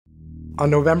On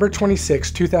November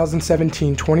 26,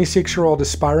 2017, 26-year-old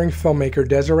aspiring filmmaker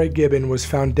Desiree Gibbon was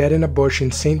found dead in a bush in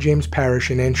St. James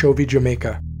Parish in Anchovy,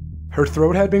 Jamaica. Her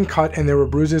throat had been cut and there were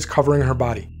bruises covering her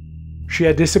body. She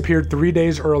had disappeared 3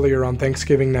 days earlier on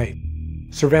Thanksgiving night.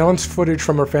 Surveillance footage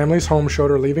from her family's home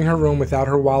showed her leaving her room without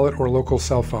her wallet or local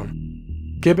cell phone.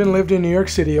 Gibbon lived in New York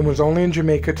City and was only in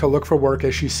Jamaica to look for work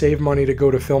as she saved money to go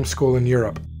to film school in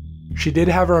Europe. She did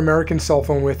have her American cell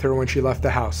phone with her when she left the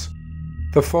house.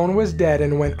 The phone was dead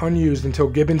and went unused until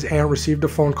Gibbon's aunt received a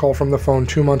phone call from the phone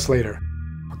 2 months later.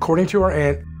 According to her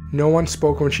aunt, no one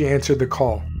spoke when she answered the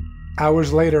call.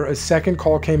 Hours later, a second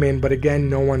call came in, but again,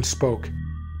 no one spoke.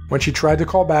 When she tried to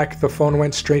call back, the phone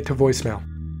went straight to voicemail.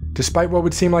 Despite what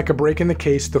would seem like a break in the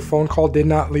case, the phone call did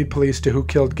not lead police to who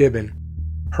killed Gibbon.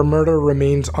 Her murder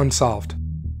remains unsolved.